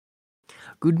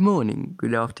Good morning,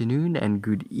 good afternoon, and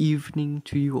good evening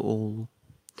to you all.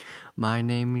 My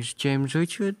name is James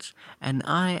Richards, and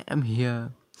I am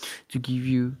here to give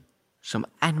you some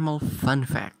animal fun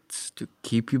facts to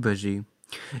keep you busy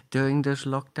during this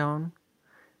lockdown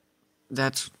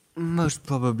that's most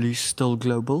probably still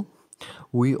global.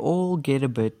 We all get a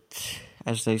bit,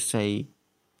 as they say,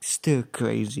 stir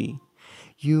crazy.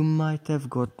 You might have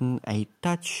gotten a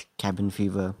touch cabin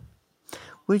fever,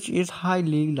 which is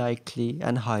highly likely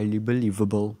and highly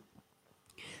believable.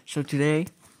 So today,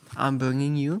 I'm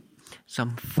bringing you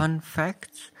some fun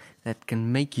facts that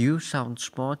can make you sound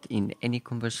smart in any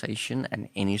conversation and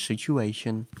any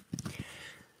situation.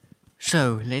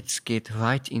 So let's get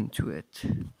right into it.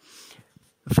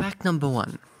 Fact number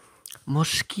one: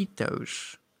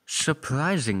 mosquitoes,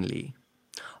 surprisingly,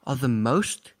 are the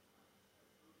most,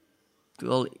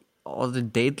 well, are the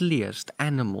deadliest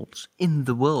animals in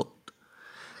the world,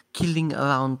 killing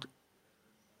around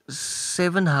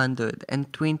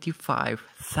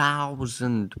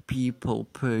 725,000 people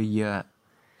per year.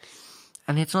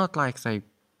 And it's not like they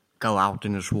go out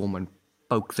in a swarm and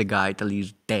poke the guy till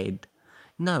he's dead.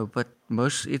 No, but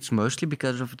it's mostly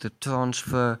because of the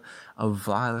transfer of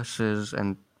viruses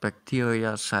and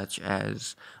bacteria such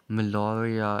as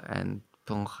malaria and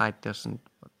bronchitis, and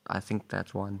I think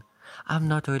that's one. I'm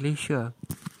not really sure.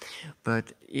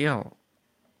 But yeah,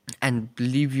 and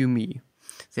believe you me,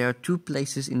 there are two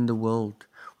places in the world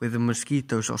where the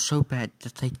mosquitoes are so bad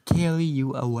that they carry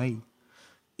you away.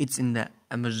 It's in the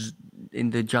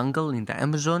jungle in the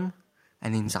Amazon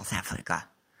and in South Africa.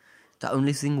 The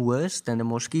only thing worse than the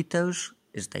mosquitoes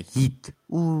is the heat.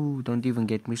 Ooh, don't even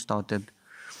get me started.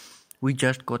 We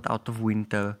just got out of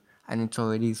winter and it's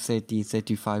already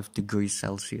 35 degrees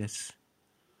Celsius.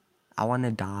 I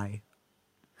wanna die.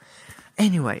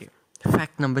 Anyway,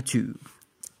 fact number two: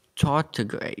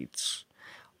 tardigrades,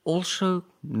 also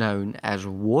known as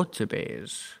water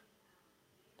bears,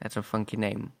 that's a funky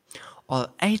name,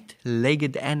 are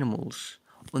eight-legged animals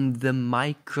on the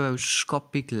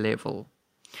microscopic level.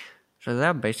 So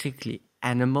they're basically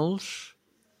animals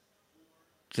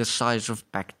the size of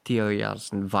bacteria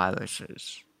and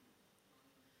viruses.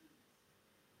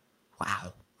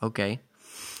 Wow, okay.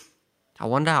 I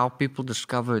wonder how people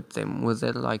discovered them. Was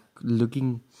it like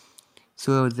looking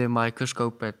through their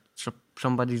microscope at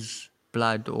somebody's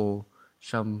blood or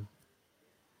some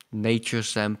nature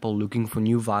sample looking for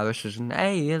new viruses, and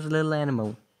hey, here's a little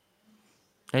animal.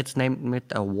 Let's name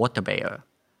it a water bear.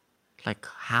 Like,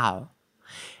 how?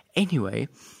 Anyway,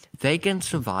 they can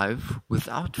survive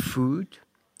without food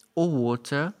or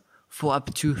water for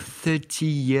up to 30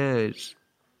 years.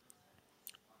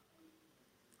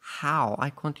 How?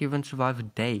 I can't even survive a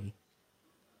day.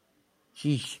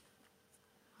 Sheesh.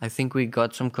 I think we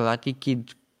got some Karate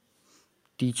Kid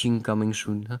teaching coming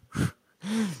soon. Huh?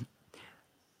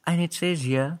 And it says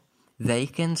here, they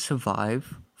can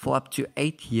survive for up to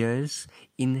 8 years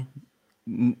in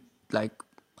like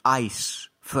ice,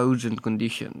 frozen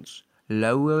conditions,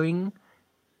 lowering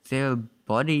their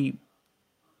body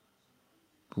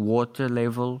water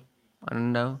level, I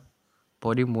don't know,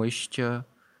 body moisture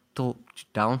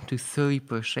down to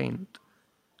 30%.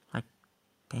 Like,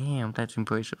 damn, that's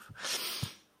impressive.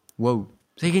 Whoa,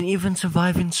 they can even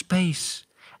survive in space.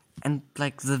 And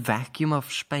like the vacuum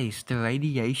of space, the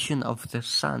radiation of the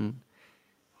sun.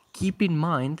 Keep in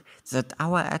mind that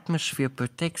our atmosphere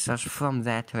protects us from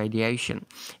that radiation.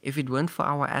 If it weren't for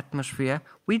our atmosphere,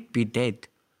 we'd be dead.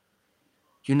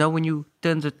 You know when you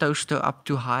turn the toaster up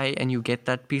too high and you get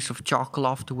that piece of charcoal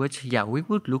afterwards? Yeah, we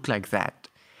would look like that.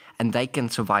 And they can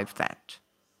survive that.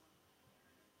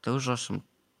 Those are some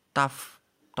tough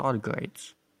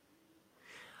tardigrades.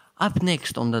 Up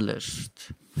next on the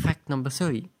list, fact number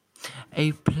 3.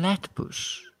 A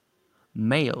platypus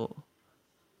male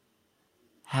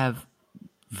have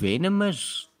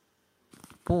venomous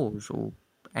paws or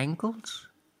ankles?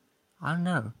 I don't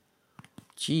know.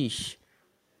 Jeez.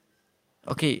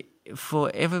 Okay, for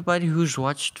everybody who's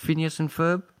watched Phineas and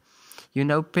Ferb, you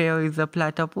know Perry the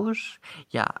platypus?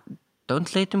 Yeah,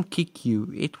 don't let him kick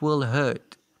you. It will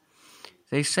hurt.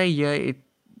 They say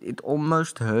it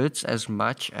almost hurts as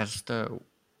much as the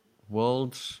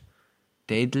world's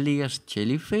deadliest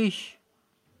jellyfish?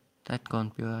 That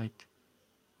can't be right.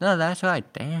 No, that's right.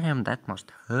 Damn, that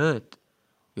must hurt.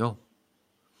 Yo.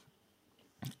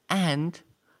 And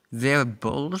their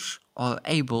bills are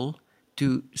able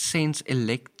to sense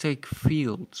electric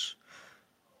fields.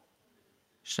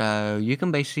 So you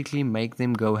can basically make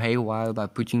them go haywire by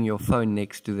putting your phone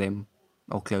next to them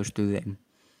or close to them.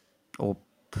 Or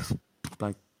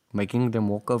like making them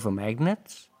walk over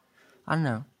magnets? I don't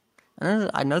know.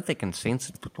 I know they can sense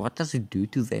it, but what does it do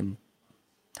to them?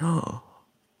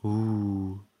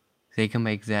 Ooh, they can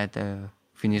make that a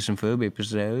Phineas and Ferb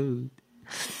episode.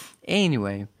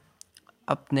 Anyway,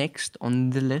 up next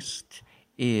on the list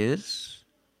is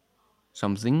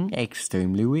something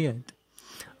extremely weird.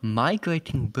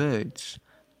 Migrating birds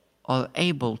are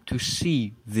able to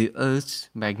see the Earth's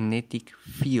magnetic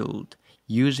field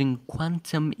using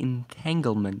quantum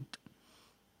entanglement.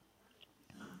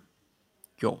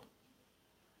 Yo,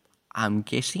 I'm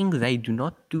guessing they do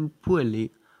not do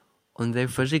poorly on their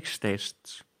physics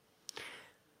tests.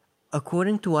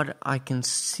 According to what I can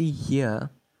see here,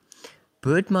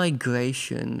 bird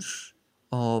migrations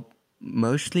are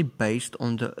mostly based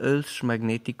on the Earth's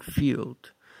magnetic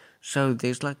field. So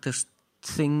there's like this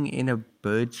thing in a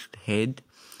bird's head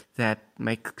that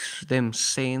makes them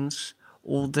sense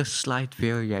all the slight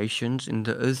variations in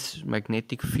the Earth's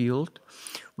magnetic field,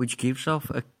 which gives off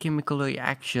a chemical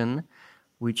reaction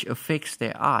which affects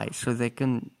their eyes, so they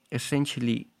can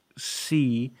essentially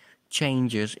see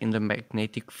changes in the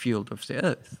magnetic field of the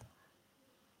Earth.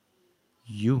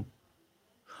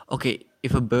 Okay,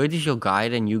 if a bird is your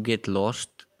guide and you get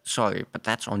lost, sorry, but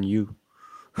that's on you.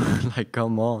 Like,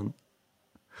 come on.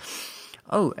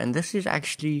 Oh, and this is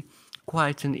actually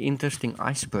quite an interesting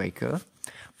icebreaker,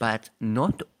 but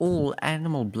not all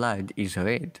animal blood is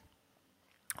red.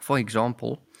 For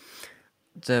example,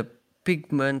 the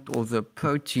pigment or the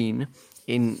protein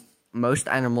in most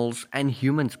animals and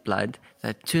humans' blood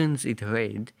that turns it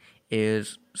red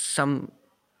is something,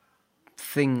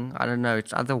 I don't know,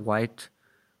 it's either white,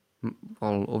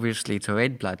 well, obviously it's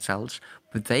red blood cells,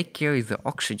 but they carry the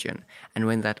oxygen, and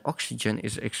when that oxygen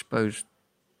is exposed,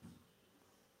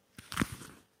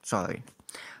 sorry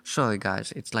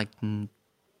guys, it's like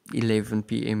 11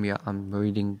 p.m. here, I'm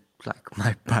reading like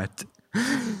my butt.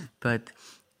 But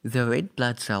the red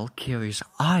blood cell carries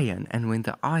iron, and when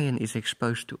the iron is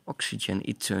exposed to oxygen,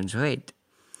 it turns red.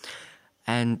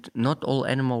 And not all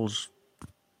animals,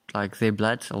 like their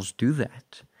blood cells, do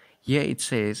that. Here it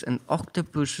says an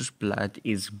octopus's blood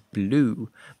is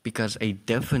blue because a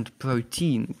different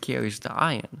protein carries the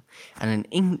iron, and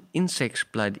an insect's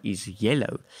blood is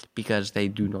yellow because they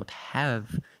do not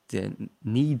have the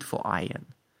need for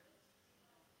iron.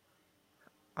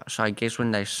 So I guess when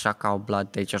they suck our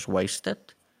blood, they just waste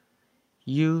it.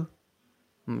 You,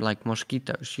 like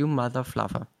mosquitoes, you mother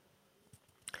fluffer.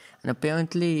 And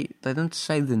apparently, they don't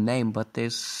say the name, but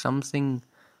there's something,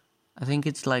 I think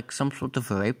it's like some sort of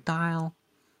reptile,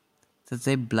 that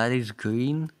their blood is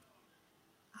green.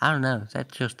 I don't know,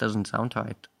 that just doesn't sound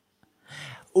right.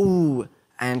 Ooh,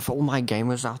 and for all my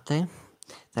gamers out there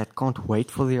that can't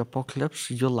wait for the apocalypse,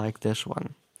 you'll like this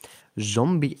one.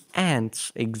 Zombie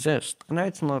ants exist. I know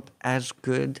it's not as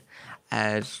good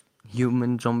as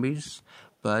human zombies,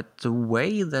 but the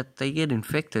way that they get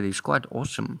infected is quite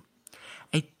awesome.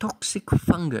 A toxic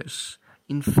fungus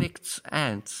infects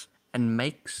ants and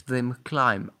makes them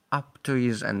climb up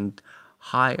trees and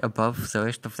high above the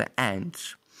rest of the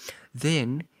ants.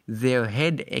 Then their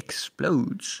head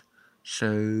explodes.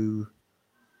 So,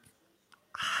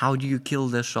 how do you kill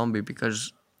the zombie?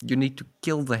 Because you need to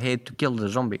kill the head to kill the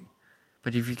zombie.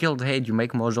 But if you kill the head, you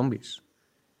make more zombies.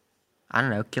 I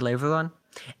don't know, kill everyone?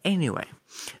 Anyway,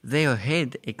 their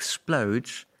head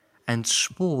explodes and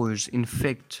spores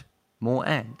infect more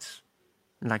ants,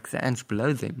 like the ants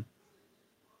below them.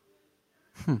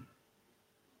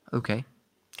 Okay.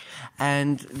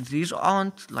 And these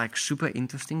aren't like super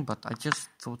interesting, but I just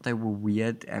thought they were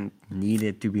weird and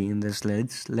needed to be in this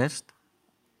list.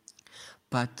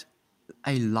 But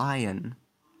a lion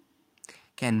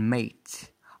can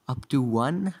mate up to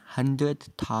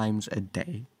 100 times a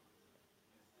day.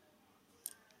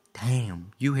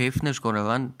 Damn, Hugh Hefner's gonna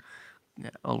run.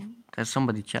 Oh, there's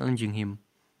somebody challenging him.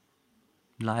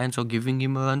 Lions are giving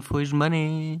him a run for his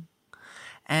money.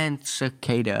 And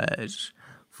cicadas,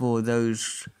 for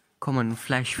those common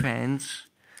Flash fans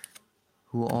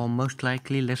who are most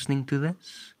likely listening to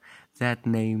this. That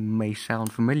name may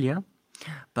sound familiar,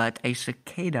 but a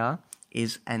cicada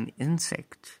is an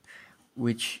insect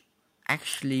which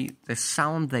actually the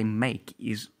sound they make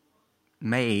is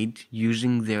made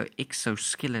using their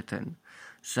exoskeleton.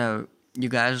 So you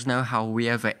guys know how we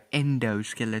have an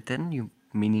endoskeleton,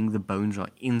 meaning the bones are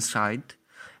inside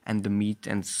and the meat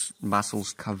and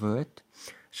muscles cover it.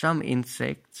 Some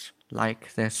insects,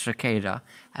 like the cicada,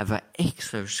 have an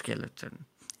exoskeleton.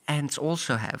 Ants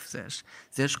also have this.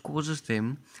 This causes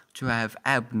them to have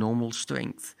abnormal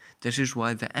strength. This is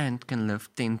why the ant can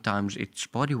lift 10 times its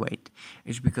body weight.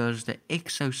 It's because the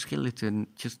exoskeleton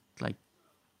just like,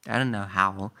 I don't know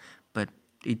how, but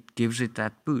it gives it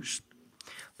that boost.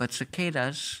 But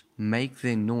cicadas make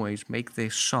their noise, make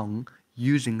their song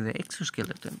using their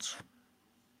exoskeletons.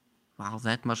 Wow,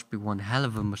 that must be one hell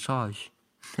of a massage.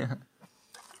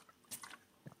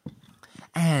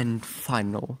 And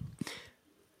final,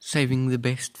 saving the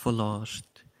best for last,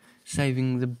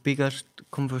 saving the biggest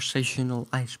conversational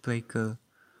icebreaker.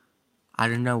 I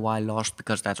don't know why last,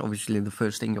 because that's obviously the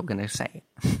first thing you're gonna say.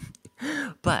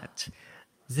 But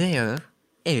there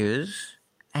is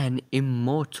an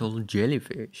immortal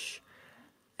jellyfish.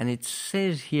 And it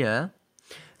says here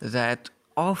that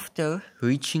after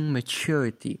reaching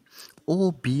maturity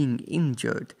or being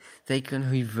injured, they can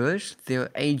reverse their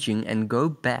aging and go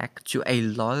back to a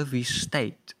larvae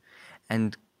state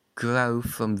and grow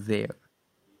from there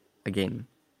again.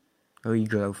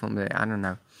 Regrow from there, I don't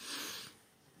know.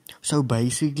 So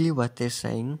basically what they're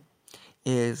saying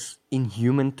is, in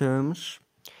human terms,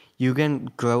 you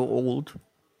can grow old,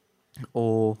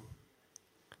 or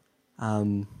I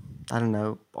don't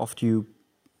know, after you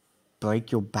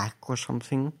break your back or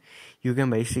something, you can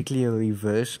basically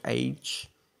reverse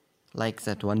age, like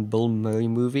that one Bill Murray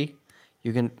movie.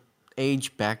 You can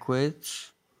age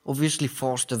backwards, obviously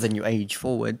faster than you age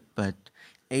forward, but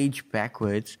age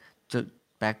backwards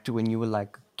back to when you were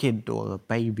like a kid or a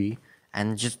baby,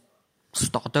 and just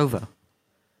start over.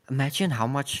 Imagine how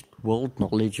much world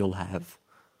knowledge you'll have.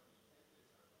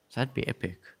 That'd be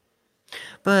epic.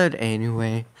 But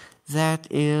anyway, that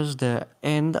is the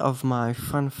end of my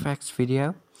fun facts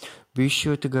video. Be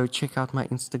sure to go check out my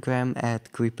Instagram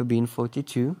at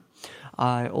creeperbean42.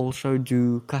 I also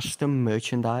do custom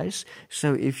merchandise,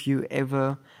 so if you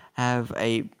ever have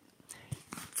a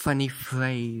funny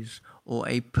phrase or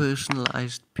a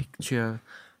personalized picture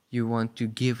you want to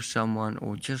give someone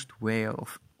or just wear,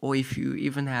 or if you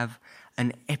even have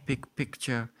an epic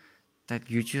picture that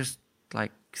you just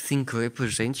like think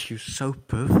represents you so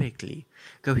perfectly,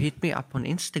 go hit me up on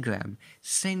Instagram,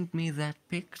 send me that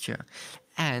picture.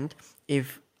 And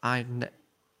if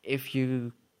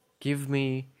you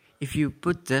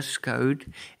put this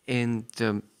code in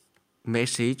the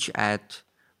message at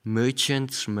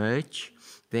merchants merch,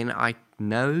 then I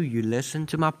know you listen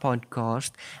to my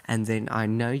podcast, and then I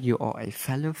know you are a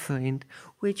fellow friend,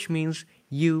 which means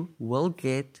you will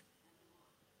get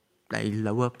a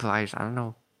lower price. I don't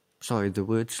know. Sorry, the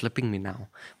word's slipping me now.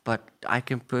 But I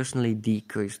can personally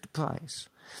decrease the price,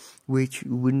 which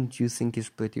wouldn't you think is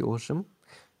pretty awesome?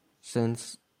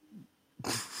 Since,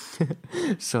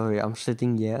 sorry, I'm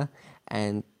sitting here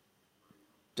and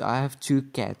I have two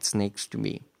cats next to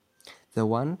me. The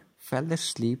one fell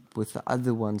asleep with the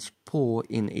other one's paw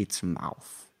in its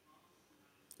mouth.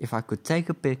 If I could take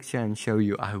a picture and show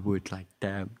you, I would. Like,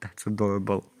 damn, that's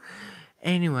adorable.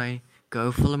 Anyway,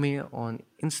 go follow me on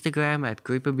Instagram at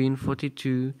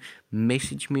creeperbean42.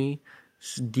 Message me,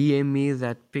 DM me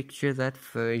that picture, that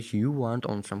phrase you want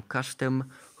on some custom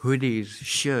hoodies,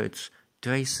 shirts,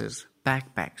 dresses,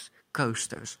 backpacks,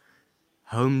 coasters,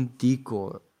 home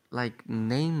decor, like,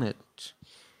 name it.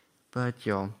 But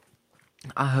yeah,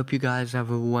 I hope you guys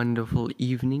have a wonderful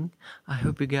evening. I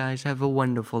hope you guys have a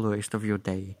wonderful rest of your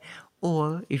day.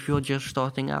 Or if you're just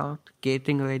starting out,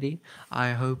 getting ready,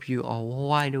 I hope you are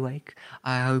wide awake.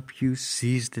 I hope you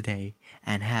seize the day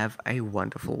and have a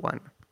wonderful one.